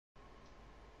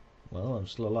Well, I'm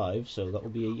still alive, so that will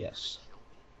be a yes.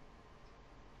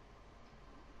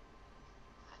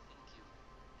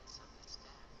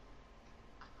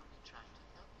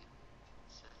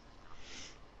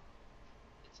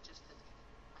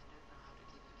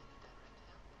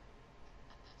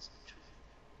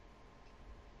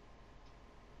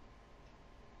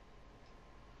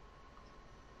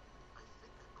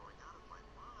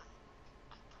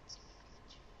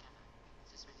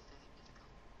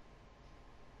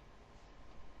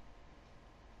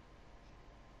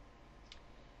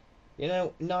 You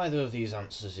know, neither of these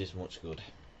answers is much good.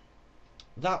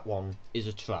 That one is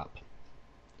a trap.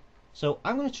 So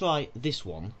I'm going to try this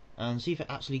one and see if it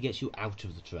actually gets you out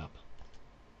of the trap.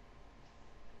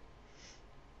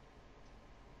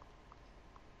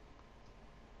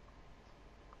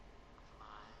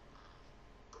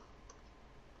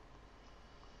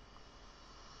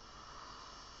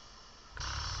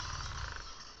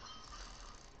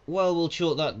 Well, we'll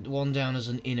chalk that one down as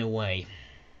an in a way.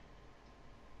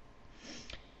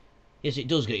 Yes, it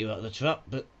does get you out of the trap,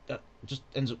 but that just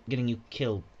ends up getting you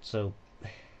killed, so...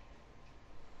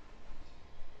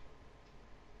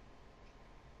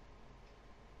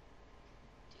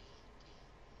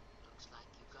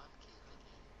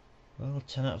 Well,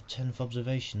 10 out of 10 for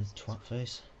observation, twat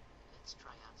face.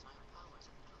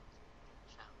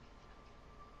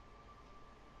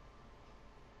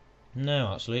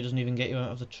 No, actually, it doesn't even get you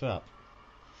out of the trap.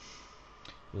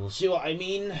 You'll see what I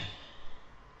mean.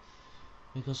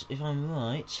 Because if I'm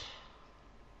right...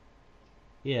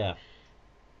 Yeah.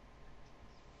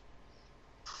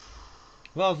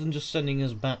 Rather than just sending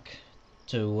us back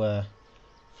to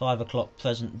 5 o'clock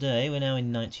present day, we're now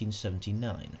in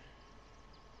 1979.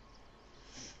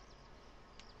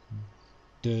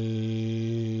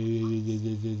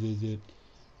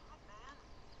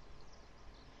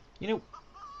 You know...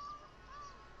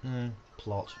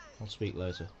 plot. I'll speak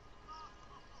later.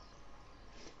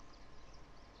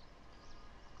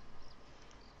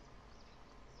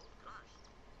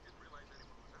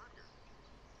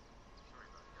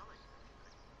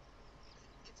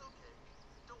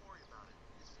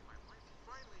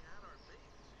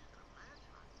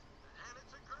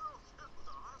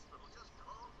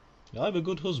 I'm a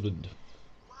good husband.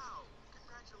 Wow,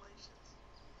 congratulations.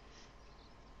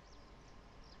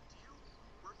 Do you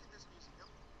work in this museum?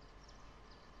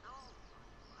 No,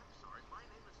 I'm sorry, my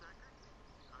name is Eckert.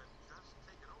 I've just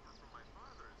taken over from my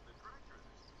father as the director of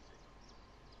this museum.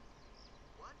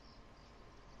 What?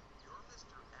 You're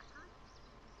Mr. Eckert?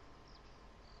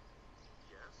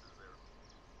 Yes, is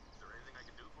there anything I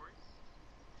can do for you?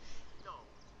 No,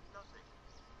 nothing.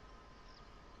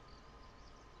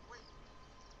 Wait.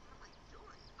 What am I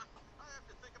doing? I have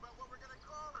to think about what we're going to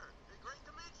call her. Great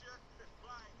to meet you.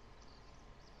 Bye.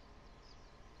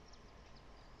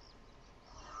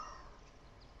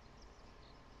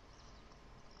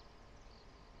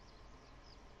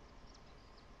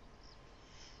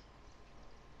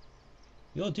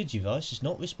 Your Digivice is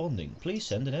not responding. Please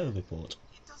send an error report.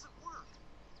 It doesn't work.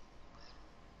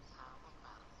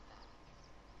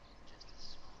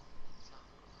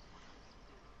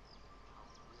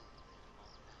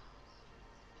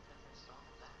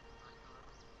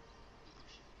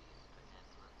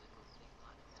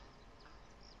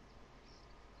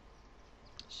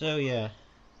 So yeah.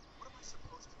 What am I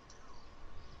supposed to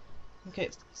do? Okay. There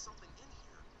has to be something in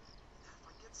here. If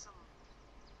I get some...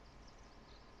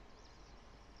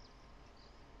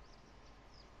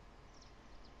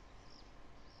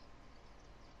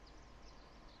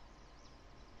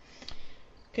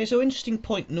 Okay, so interesting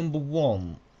point number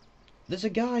 1. There's a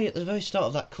guy at the very start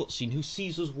of that cutscene who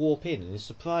sees us warp in and is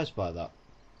surprised by that.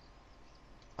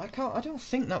 I don't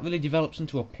think that really develops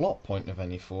into a plot point of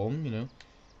any form, you know.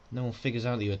 No one figures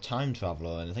out that you're a time traveller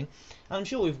or anything. And I'm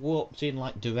sure we've warped in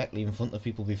like directly in front of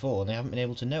people before and they haven't been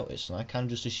able to notice, and I kind of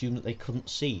just assume that they couldn't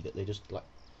see, that they just like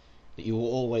that you were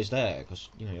always there because,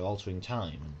 you know, you're altering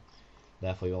time and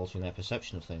therefore you're altering their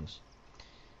perception of things.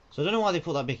 So I don't know why they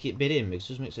put that bit in, because it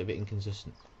just makes it a bit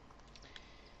inconsistent.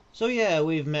 So yeah,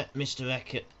 we've met Mr.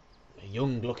 Eckert, a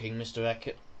young looking Mr.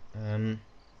 Eckert.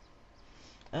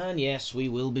 And yes, we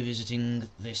will be visiting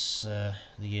this, the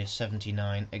year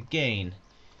 79 again.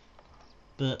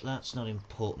 But that's not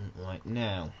important right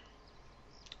now.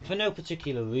 For no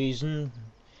particular reason,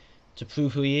 to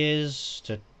prove who he is,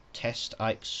 to test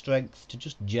Ike's strength, to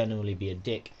just generally be a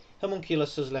dick,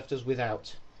 Homunculus has left us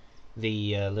without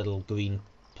the little green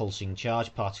pulsing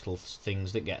charge particle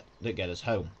things that get us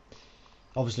home.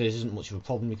 Obviously this isn't much of a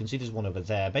problem, you can see there's one over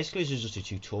there. Basically this is just a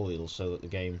tutorial so that the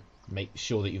game makes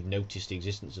sure that you've noticed the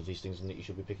existence of these things and that you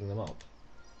should be picking them up.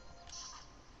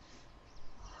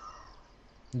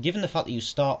 Given the fact that you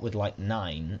start with like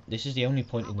 9, this is the only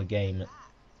point in the game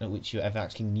at which you ever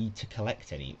actually need to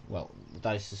collect any. Well,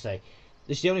 that is to say,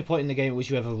 this is the only point in the game at which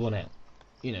you ever run out.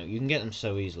 You know, you can get them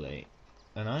so easily.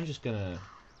 And I'm just gonna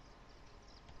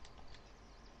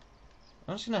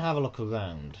have a look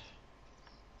around.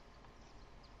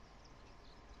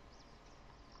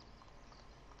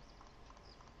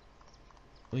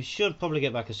 We should probably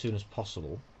get back as soon as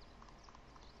possible.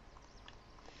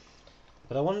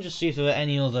 But I want to just see if there are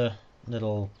any other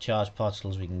little charged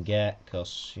particles we can get,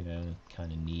 because, you know, we kind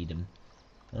of need them.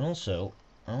 And also,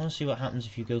 I want to see what happens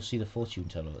if you go see the fortune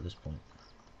teller at this point.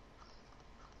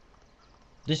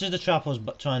 This is the trap I was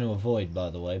trying to avoid, by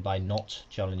the way, by not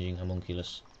challenging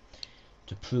Homunculus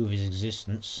to prove his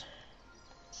existence.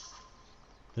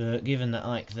 But given that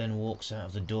Ike then walks out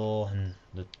of the door and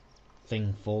the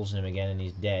thing falls on him again and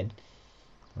he's dead,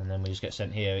 and then we just get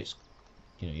sent here, it's,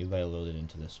 you know, you're railroaded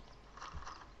into this.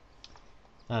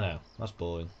 I know, that's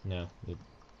boring. No,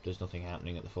 there's nothing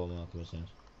happening at the former Alchemist's house.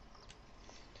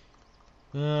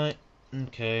 Right,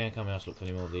 okay, I can't be asked to look for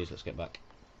any more of these, let's get back.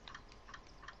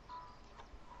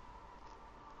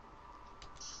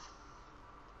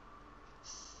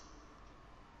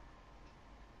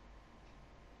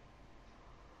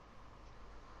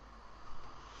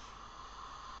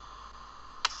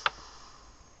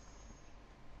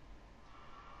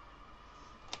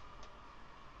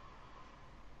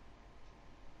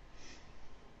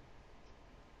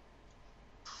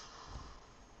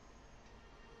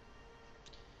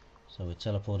 So we're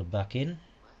teleported back in.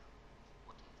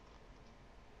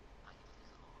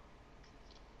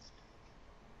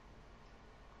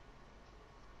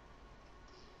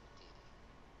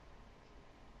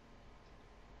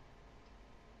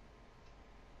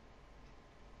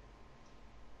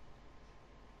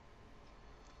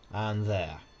 And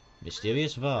there,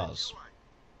 mysterious vase.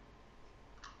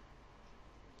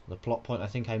 The plot point I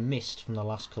think I missed from the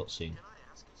last cutscene. Can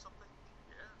I ask you something?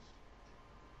 Yes.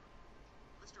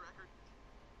 Mr. Eckert,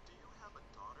 do you have a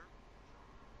daughter?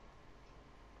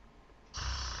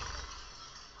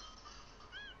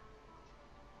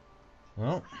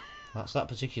 Well, that's that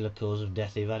particular cause of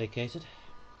death eradicated.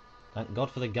 Thank God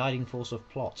for the guiding force of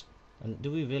plot. And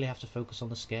do we really have to focus on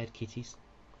the scared kitties?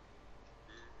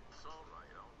 It's all right.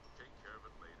 I'll take care of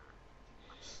it later.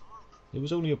 I'm sorry. It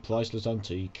was only a priceless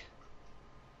antique.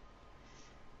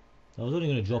 I was only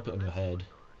going to drop it on your head.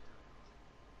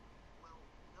 Well,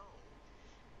 no.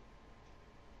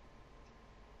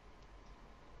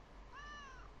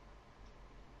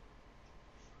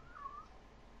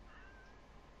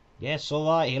 Yes,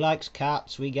 alright, he likes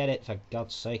cats, we get it, for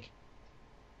God's sake.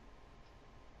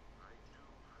 I do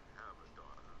have a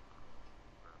daughter.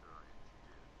 Rather, I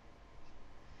did.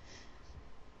 She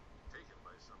was taken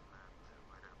by some madman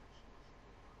right after she was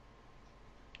born.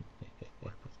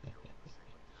 My was killed the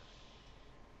same day.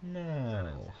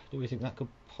 Now, do we think that could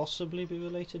possibly be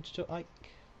related to Ike?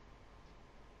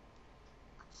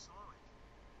 I'm sorry.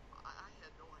 I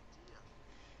had no idea.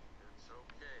 It's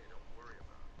okay. Don't worry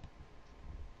about it.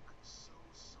 I'm so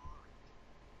sorry.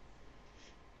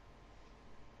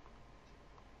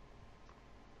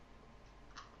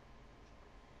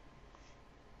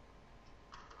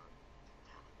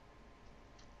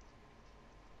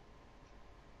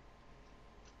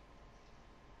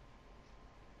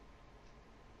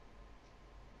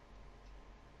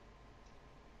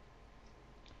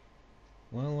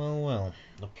 Well, well, well.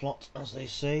 The plot, as they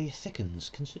say, thickens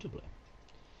considerably.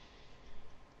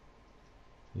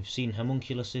 We've seen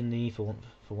Homunculus in the, for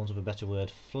want of a better word,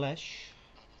 flesh.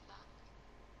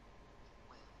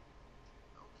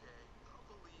 Okay, I'll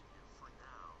believe you for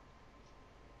now.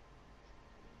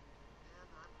 And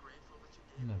I'm grateful that you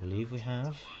gave And I me believe we another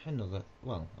have another,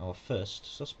 well, our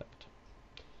first suspect.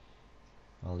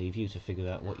 I'll leave you to figure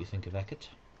out what you think of Eckert.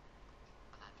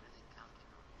 But I'm really counting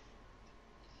on you.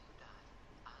 If you die,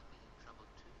 I'll be in trouble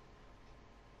too.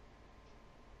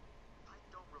 I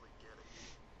don't really get it.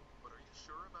 But are you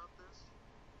sure about this?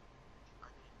 I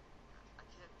mean, I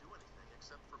can't do anything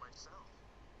except for myself.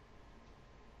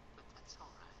 But that's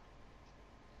all right.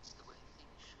 It's the way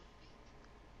things should be.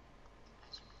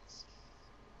 As you can see,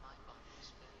 my body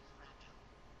is very fragile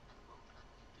and won't let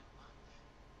me do much.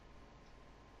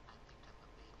 I picked up a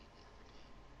baby the other day,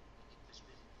 and it was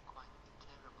really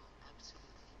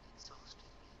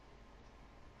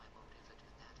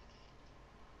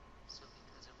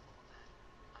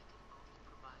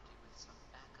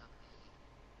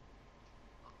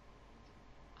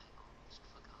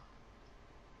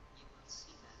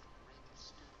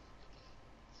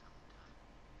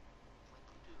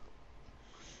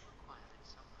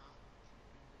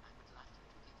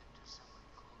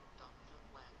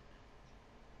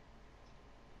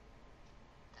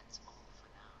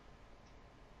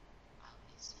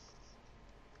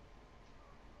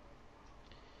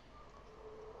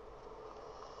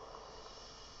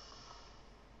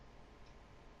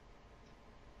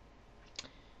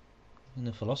in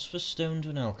the Philosopher's Stone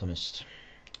to an alchemist.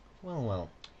 Well,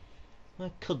 well. Where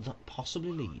could that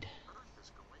possibly lead? What on earth is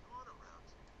going on around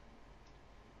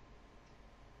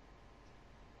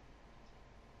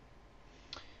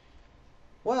here?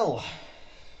 Well,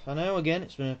 I know again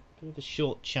it's been a bit of a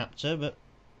short chapter, but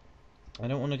I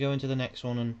don't want to go into the next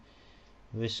one and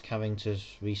risk having to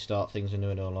restart things and do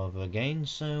it all over again,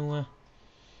 so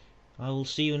I will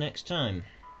see you next time.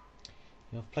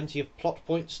 You have plenty of plot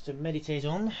points to meditate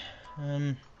on.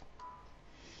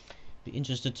 Be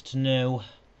interested to know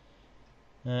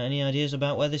any ideas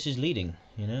about where this is leading.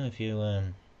 You know, if you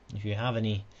have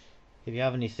any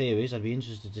theories, I'd be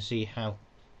interested to see how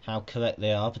correct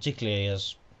they are, particularly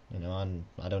as you know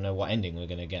I don't know what ending we're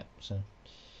going to get. So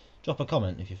drop a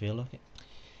comment if you feel like it.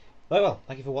 Very well,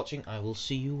 thank you for watching. I will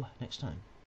see you next time.